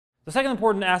The second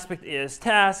important aspect is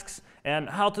tasks and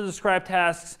how to describe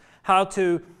tasks, how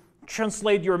to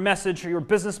translate your message, your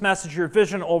business message, your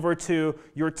vision over to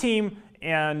your team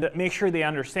and make sure they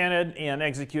understand it and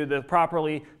execute it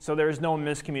properly so there is no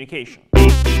miscommunication.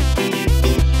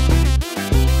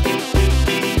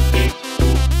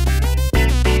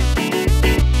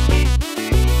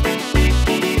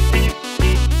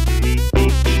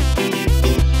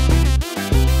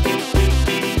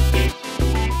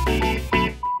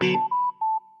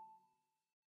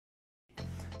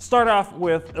 Start off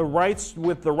with the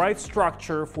right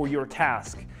structure for your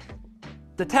task.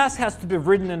 The task has to be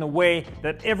written in a way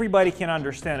that everybody can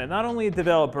understand it, not only a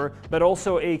developer, but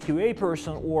also a QA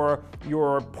person or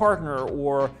your partner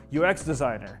or UX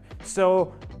designer.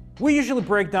 So we usually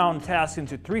break down tasks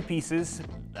into three pieces.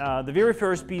 The very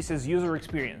first piece is user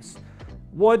experience.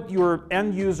 What your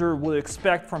end user would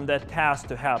expect from that task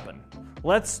to happen.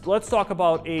 Let's talk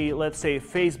about let's say,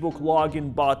 Facebook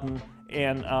login button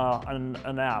in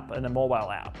an app, in a mobile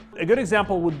app. A good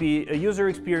example would be a user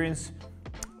experience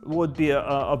would be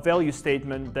a value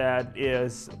statement that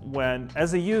is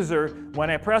as a user, when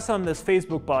I press on this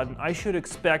Facebook button, I should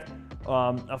expect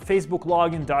a Facebook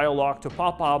login dialog to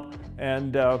pop up,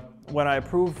 and when I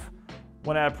approve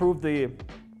the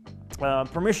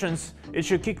permissions, it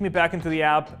should kick me back into the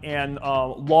app and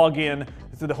log in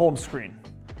to the home screen.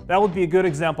 That would be a good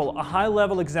example, a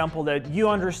high-level example that you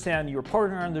understand, your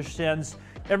partner understands,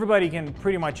 everybody can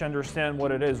pretty much understand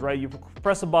what it is, right? You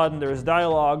press a button, there's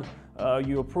dialogue,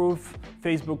 you approve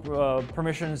Facebook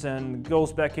permissions and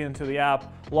goes back into the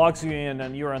app, logs you in,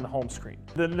 and you're on the home screen.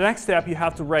 The next step, you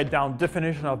have to write down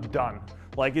definition of done.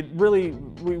 Like we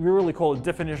really call it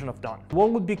definition of done.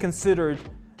 What would be considered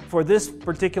for this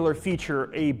particular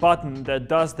feature a button that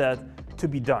does that to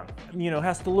be done? You know, it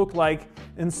has to look like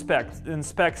in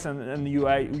specs and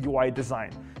UI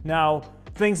design. Now,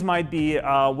 things might be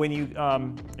when you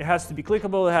it has to be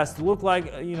clickable. It has to look like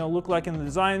in the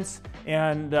designs.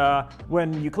 And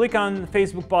when you click on the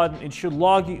Facebook button, it should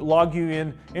log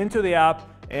you into the app,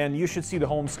 and you should see the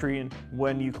home screen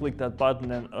when you click that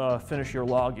button and finish your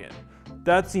login.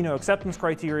 That's acceptance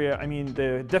criteria. I mean,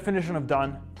 the definition of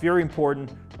done, very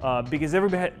important because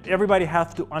everybody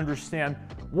has to understand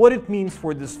what it means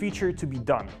for this feature to be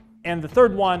done. And the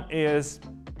third one is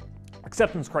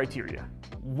acceptance criteria.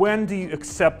 When do you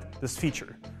accept this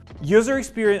feature? User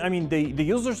experience, I mean the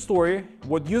user story,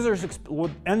 what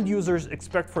end users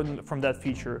expect from that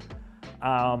feature.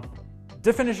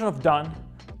 Definition of done,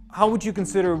 how would you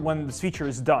consider when this feature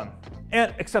is done?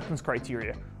 And acceptance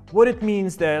criteria, what it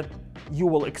means that you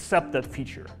will accept that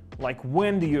feature. Like,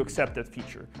 when do you accept that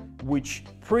feature? Which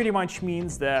pretty much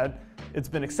means that it's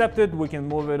been accepted, we can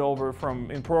move it over from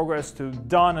in progress to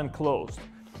done and closed.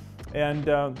 And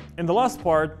in the last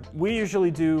part, we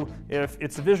usually do, if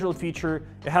it's a visual feature,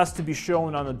 it has to be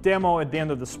shown on a demo at the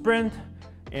end of the sprint,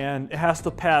 and it has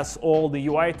to pass all the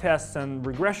UI tests and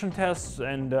regression tests,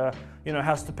 and it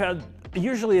has to pass.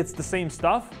 Usually it's the same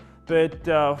stuff, but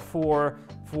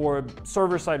for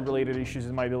server-side related issues,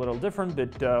 it might be a little different,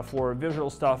 but for visual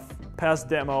stuff, pass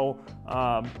demo,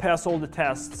 pass all the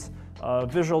tests,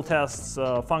 visual tests,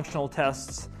 functional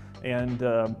tests, and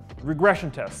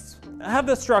regression tests. I have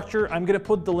that structure. I'm going to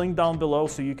put the link down below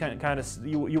so you can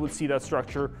you would see that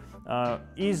structure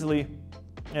easily.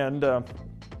 And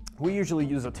we usually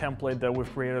use a template that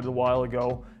we've created a while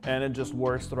ago, and it just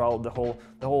works throughout the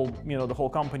whole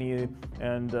company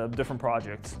and different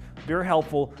projects. Very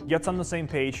helpful. Gets on the same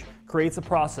page, creates a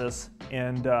process,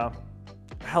 and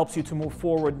helps you to move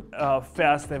forward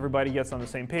fast. Everybody gets on the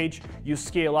same page. You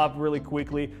scale up really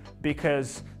quickly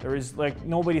because there is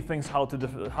nobody thinks how to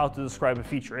describe a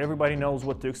feature. Everybody knows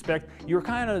what to expect. You're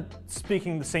kind of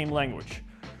speaking the same language,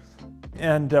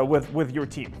 and with your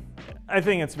team. I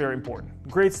think it's very important.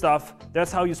 Great stuff.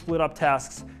 That's how you split up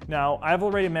tasks. Now, I've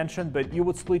already mentioned, but you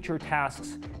would split your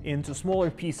tasks into smaller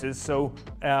pieces so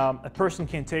a person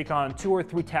can take on 2 or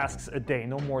 3 tasks a day,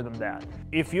 no more than that.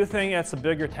 If you think that's a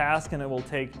bigger task and it will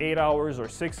take 8 hours or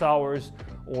 6 hours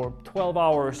or 12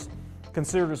 hours,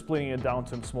 consider splitting it down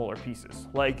to smaller pieces.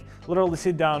 Like, literally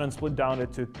sit down and split down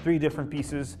it to 3 different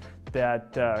pieces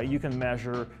that you can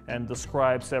measure and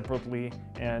describe separately,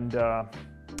 and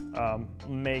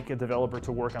make a developer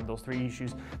to work on those 3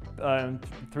 issues,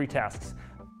 3 tasks.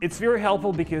 It's very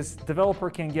helpful because developer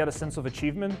can get a sense of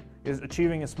achievement.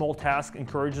 Achieving a small task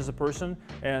encourages a person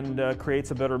and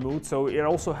creates a better mood. So it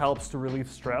also helps to relieve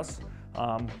stress.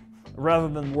 rather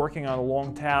than working on a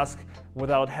long task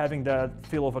without having that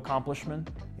feel of accomplishment.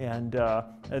 And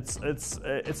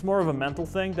it's more of a mental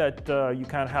thing that you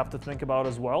kind of have to think about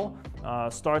as well.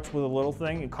 Starts with a little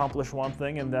thing, accomplish one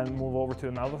thing, and then move over to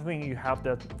another thing. You have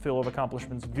that feel of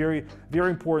accomplishment. It's very, very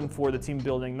important for the team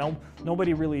building.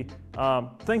 Nobody really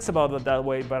thinks about it that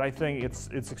way, but I think it's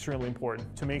extremely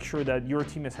important to make sure that your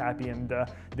team is happy and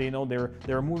they know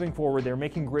they're moving forward, they're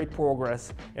making great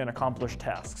progress and accomplished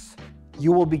tasks.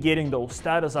 You will be getting those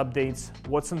status updates,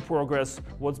 what's in progress,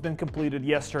 what's been completed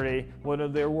yesterday, what are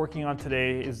they working on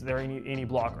today, is there any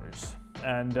blockers.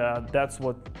 And that's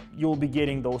what you'll be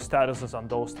getting, those statuses on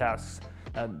those tasks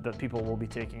that people will be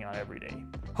taking on every day.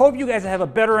 Hope you guys have a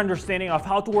better understanding of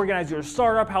how to organize your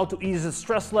startup, how to ease the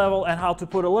stress level, and how to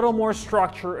put a little more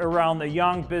structure around a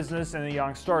young business and a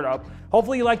young startup.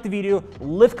 Hopefully you liked the video.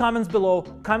 Leave comments below.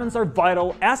 Comments are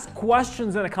vital. Ask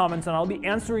questions in the comments and I'll be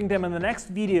answering them in the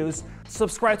next videos.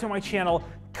 Subscribe to my channel,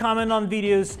 comment on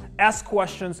videos, ask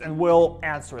questions, and we'll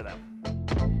answer them.